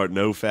would start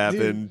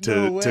fapping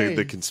to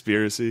the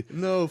conspiracy.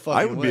 No fucking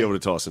I would way. be able to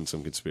toss in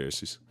some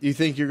conspiracies. You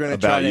think you're gonna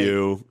about try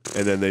you,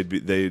 and then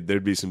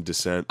there'd be some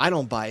dissent. I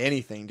don't buy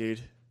anything,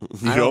 dude.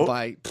 You I don't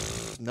buy.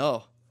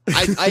 No,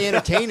 I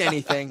entertain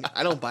anything.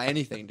 I don't buy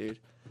anything, dude.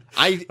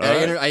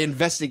 I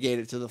investigate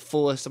it to the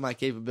fullest of my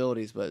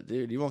capabilities, but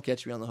dude, you won't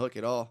catch me on the hook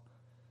at all.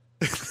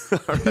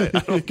 All right, I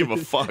don't give a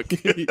fuck.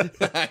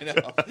 I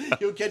know.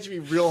 You'll catch me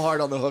real hard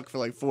on the hook for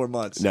like 4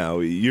 months. No,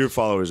 your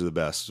followers are the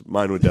best.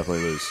 Mine would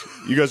definitely lose.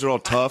 You guys are all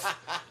tough.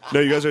 No,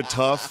 you guys are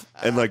tough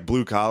and like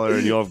blue collar,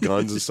 and you all have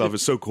guns and stuff.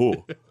 It's so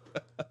cool.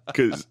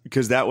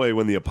 Because that way,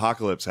 when the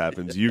apocalypse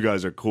happens, you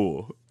guys are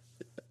cool.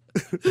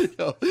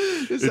 Yo,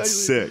 it's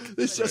sick.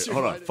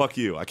 Hold on, fuck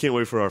you. I can't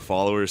wait for our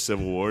followers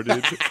civil war,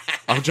 dude.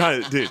 I'm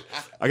trying to, dude.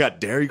 I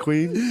got Dairy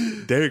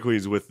Queen. Dairy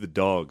Queen's with the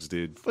dogs,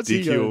 dude. What's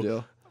he gonna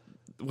do?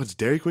 What's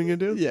Dairy Queen gonna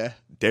do? Yeah.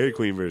 Dairy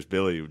Queen versus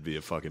Billy would be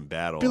a fucking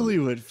battle. Billy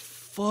would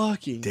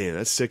fucking... Damn,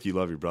 that's sick. You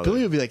love your brother.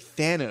 Billy would be like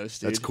Thanos,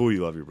 dude. That's cool.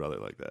 You love your brother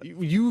like that.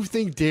 You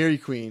think Dairy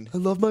Queen... I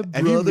love my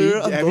brother.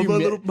 I love my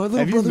little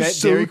brother's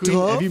so Dairy Queen?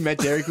 tough. Have you met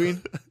Dairy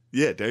Queen?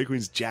 Yeah, Dairy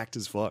Queen's jacked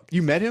as fuck.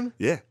 You met him?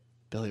 Yeah.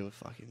 Billy would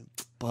fucking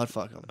butt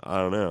fuck him. I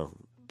don't know.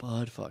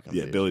 Butt fuck him.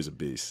 Yeah, dude. Billy's a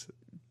beast.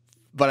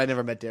 But I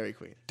never met Dairy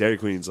Queen. Dairy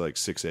Queen's like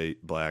 6'8",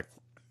 black,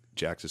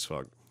 jacked as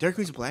fuck. Dairy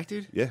Queen's a black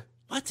dude? Yeah.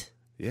 What?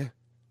 Yeah.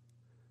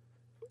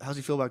 How's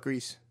he feel about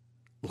Grease?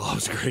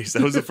 Loves Grease.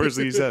 That was the first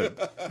thing he said.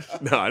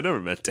 No, I never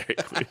met Dairy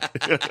Queen.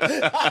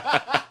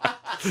 I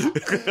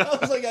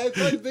was like, I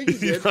thought you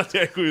did.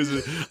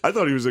 I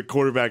thought he was a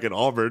quarterback at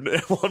Auburn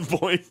at one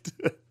point.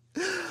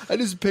 I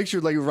just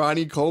pictured like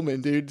Ronnie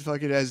Coleman, dude,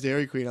 fucking as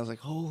Dairy Queen. I was like,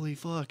 holy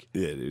fuck.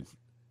 Yeah, dude.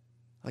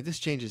 Like, this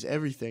changes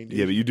everything, dude.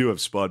 Yeah, but you do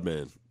have Spud,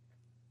 man.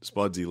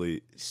 Spud's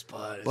elite.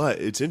 Spud. But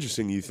it's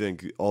interesting you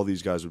think all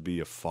these guys would be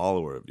a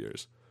follower of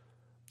yours.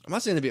 I'm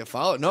not saying to be a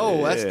follower.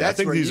 No, that's I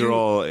think where these are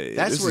all...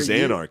 This is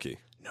anarchy.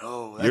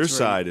 No, that's your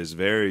side is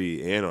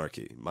very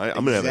anarchy.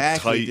 I'm going to have a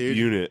tight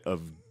unit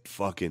of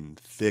fucking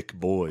thick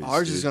boys.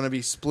 Ours is going to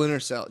be splinter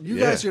cell. You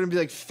guys are going to be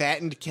like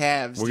fattened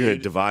calves. We're going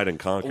to divide and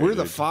conquer. We're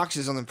the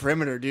foxes on the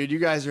perimeter, dude. You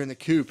guys are in the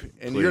coop,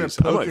 and you're going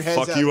to poke your heads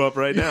out. I might fuck you up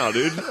right now,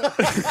 dude.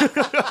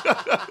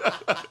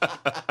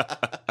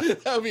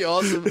 That would be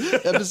awesome.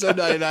 Episode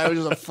 99 was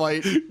just a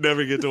fight.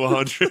 Never get to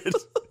 100.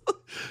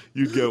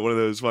 You'd get one of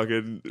those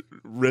fucking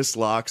wrist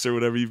locks or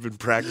whatever you've been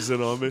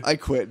practicing on me. I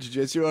quit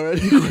jiu-jitsu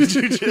already. You quit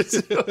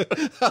jiu-jitsu?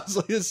 I was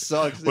like, this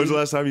sucks, dude. When's the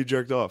last time you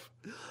jerked off?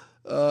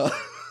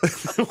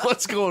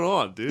 What's going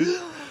on, dude?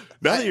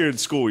 Now that you're in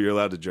school, you're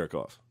allowed to jerk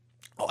off.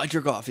 Oh, I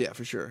jerk off, yeah,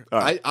 for sure.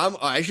 Right.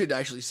 I should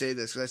actually say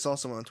this because I saw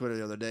someone on Twitter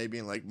the other day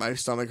being like, "My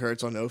stomach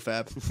hurts on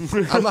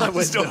NoFap." I'm not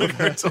with stomach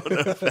hurts on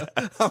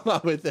NoFap. I'm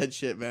not with that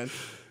shit, man.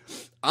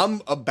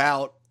 I'm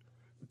about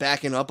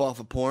backing up off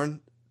of porn.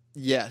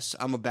 Yes,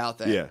 I'm about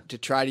that. Yeah. To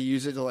try to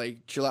use it to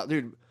like chill out,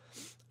 dude.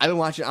 I've been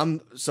watching.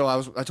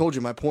 I told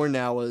you my porn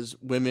now was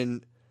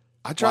women.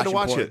 I tried to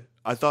watch porn. it.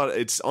 I thought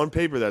it's on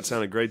paper that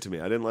sounded great to me.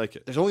 I didn't like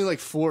it. There's only like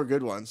 4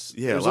 good ones.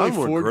 Yeah, there's a lot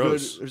only more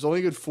gross. There's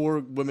only good 4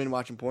 women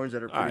watching porns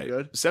that are pretty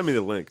good. Send me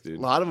the link, dude.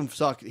 A lot of them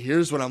suck.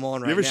 Here's what I'm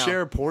on right now. You ever share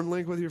a porn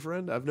link with your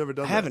friend? I've never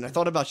done that. I haven't. I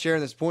thought about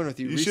sharing this porn with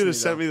you. You should have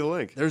sent me the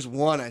link. There's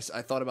one I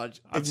thought about.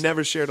 I've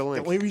never shared a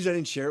link. The only reason I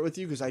didn't share it with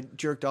you because I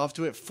jerked off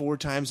to it 4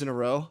 times in a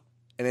row,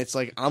 and it's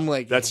like I'm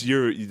like that's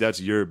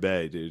your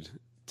bae, dude.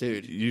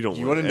 Dude, you don't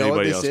want want to know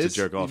anybody what this else is? to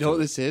jerk off. You know what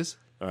this is?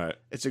 All right.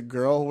 It's a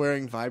girl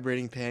wearing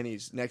vibrating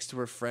panties next to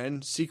her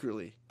friend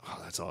secretly.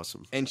 Oh, that's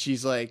awesome. And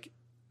she's like,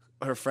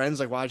 her friend's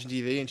like watching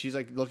TV, and she's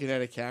like looking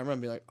at a camera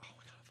and be like, "Oh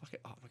my god, fuck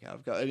it! Oh my god,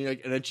 I've got."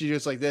 And then she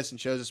just like this and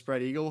shows a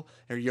spread eagle,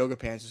 and her yoga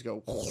pants just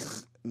go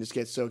and just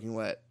get soaking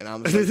wet. And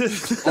I'm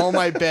just like, on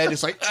my bed,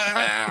 just like,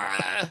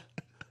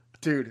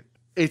 dude,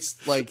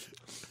 it's like.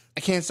 I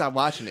can't stop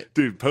watching it.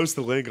 Dude, post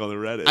the link on the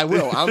Reddit. I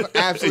will. I'm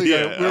absolutely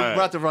we're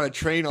about to run a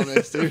train on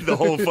this, dude. The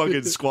whole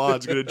fucking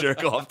squad's going to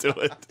jerk off to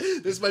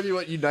it. This might be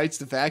what unites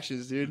the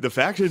factions, dude. The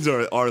factions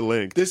are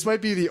linked. This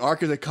might be the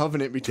Ark of the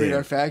Covenant between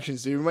our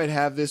factions, dude. We might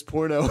have this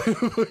porno.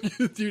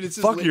 Dude, it's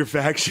fuck your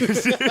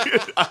factions, dude.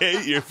 I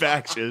hate your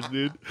factions,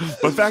 dude.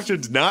 My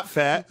faction's not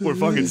fat. We're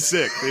fucking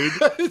sick, dude.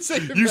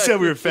 You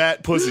said we were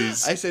fat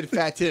pussies. I said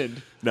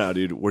fattened. No,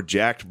 dude. We're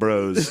jacked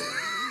bros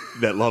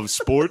that love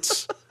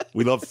sports.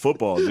 We love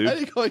football, dude. I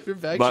didn't call your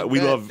faction. We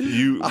love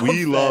you.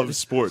 We love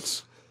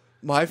sports.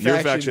 My faction, your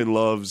faction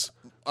loves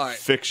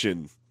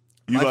fiction.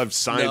 You love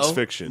science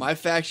fiction. My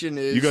faction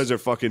is. You guys are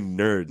fucking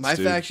nerds. My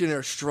faction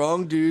are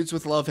strong dudes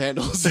with love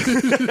handles.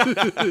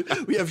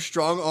 We have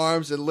strong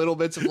arms and little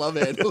bits of love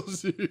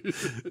handles.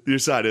 Your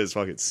side is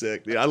fucking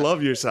sick, dude. I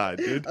love your side,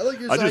 dude. I like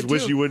your side. I just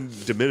wish you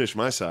wouldn't diminish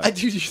my side.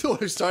 Dude, you're the one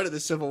who started the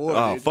Civil War.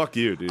 Oh, dude. fuck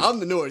you, dude.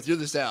 I'm the North. You're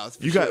the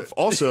South. You got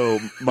also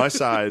my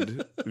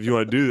side. If you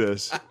want to do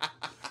this,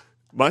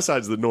 My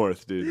side's the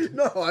North, dude.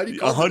 No, I didn't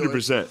call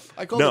 100%.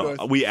 I called the North.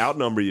 No, we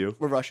outnumber you.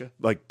 We're Russia.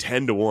 Like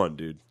 10-1,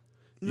 dude.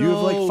 You No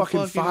have like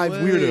fucking 5 way.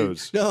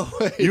 weirdos. No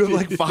way. You have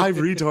like 5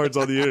 retards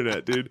on the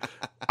internet, dude.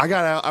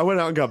 I went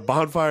out and got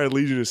Bonfire and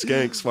Legion of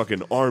Skanks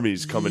fucking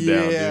armies coming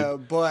down, dude. Yeah,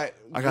 but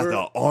I got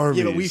the armies.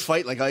 Yeah, but we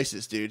fight like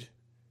ISIS, dude.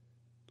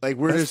 Like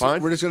we're That's just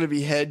fine. we're just gonna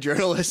be head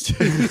journalists.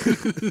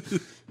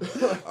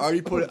 I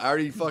already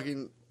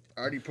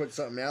put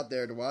something out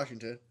there to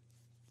Washington.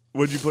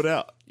 What'd you put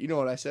out? You know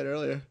what I said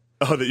earlier.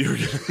 Oh, that you were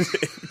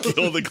gonna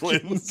kill the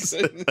Clintons.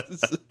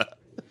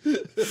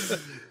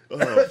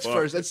 That's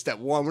first. That's step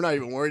one. We're not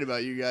even worried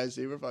about you guys.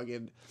 Dude. We're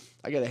fucking.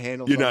 I got to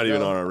handle. You're not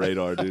even on our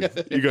radar,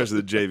 dude. You guys are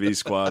the JV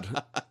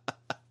squad.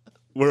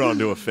 We're on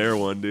to a fair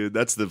one, dude.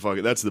 That's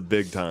the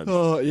big time.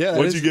 Oh yeah.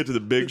 Once you get to the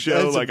big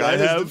show, like I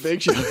have, the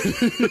big show.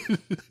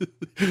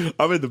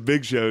 I'm at the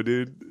big show,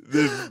 dude.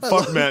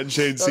 Fuck Matt and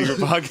Shane's secret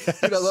podcast.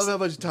 Dude, I love how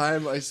much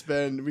time we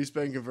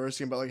spend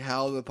conversing about like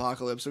how the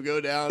apocalypse would go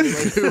down.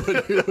 And,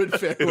 like, who would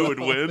fare Who would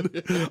win?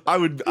 I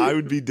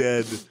would be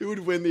dead. Who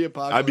would win the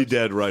apocalypse? I'd be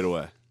dead right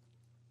away.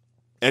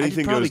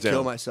 Anything I'd probably goes down.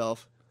 kill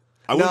myself.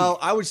 No,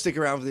 I would stick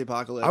around for the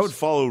apocalypse. I would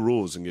follow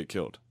rules and get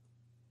killed,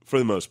 for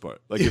the most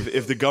part. Like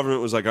if the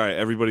government was like, all right,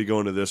 everybody go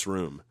into this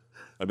room,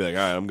 I'd be like,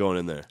 all right, I'm going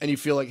in there. And you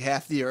feel like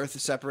half the Earth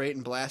separate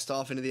and blast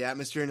off into the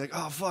atmosphere, and you're like,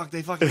 oh fuck,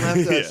 they fucking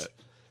left us.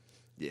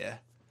 Yeah.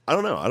 I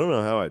don't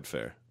know how I'd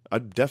fare.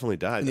 I'd definitely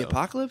die. In the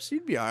apocalypse,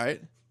 you'd be all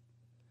right.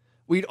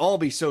 We'd all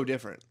be so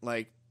different.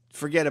 Like,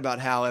 forget about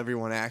how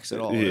everyone acts at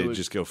all. Yeah, It would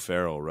just go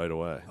feral right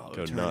away.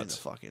 Go turn nuts.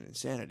 into fucking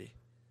insanity.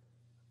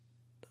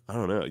 I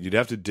don't know. You'd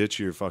have to ditch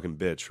your fucking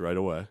bitch right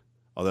away.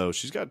 Although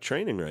she's got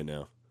training right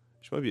now.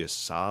 She might be a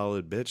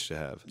solid bitch to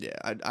have. Yeah,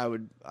 I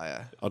would.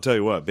 I'll tell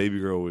you what, baby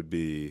girl would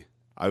be.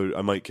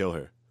 I might kill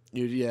her.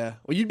 Yeah.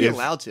 Well, you'd be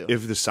allowed to.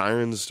 If the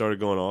sirens started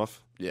going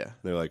off, yeah,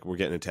 they're like, we're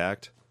getting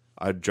attacked.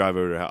 I'd drive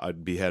over to her.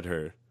 I'd behead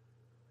her.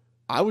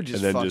 I would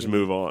just and then just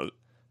move on.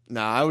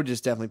 Nah, I would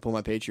just definitely pull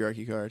my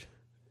patriarchy card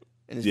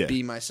and just Yeah.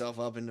 beat myself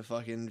up into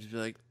fucking just be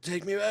like,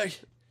 take me back,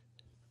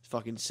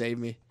 fucking save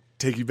me.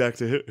 Take you back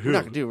to who? We're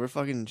not gonna do. We're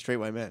fucking straight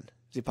white men.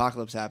 If the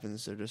apocalypse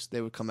happens,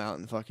 they would come out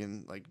and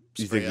fucking like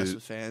spray us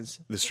with fans.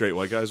 The straight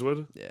white guys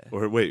would? Yeah.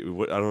 Or wait,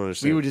 what? I don't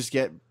understand. We would just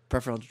get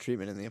preferential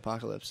treatment in the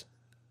apocalypse.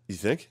 You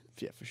think?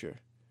 Yeah, for sure.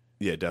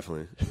 Yeah,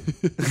 definitely.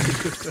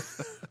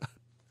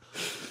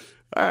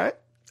 All right.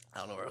 I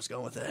don't know where I was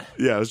going with that.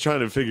 Yeah, I was trying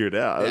to figure it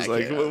out. I was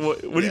like,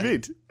 what do you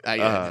mean? I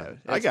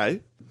got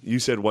it. You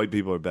said white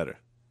people are better.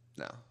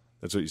 No.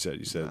 That's what you said.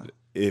 You said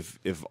if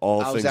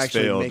all things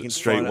failed,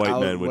 straight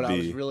white men would be. What I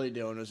was really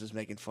doing was just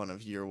making fun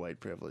of your white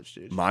privilege,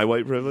 dude. My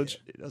white privilege?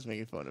 Yeah, dude, I was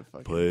making fun of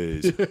fucking.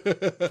 Please.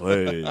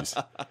 Please.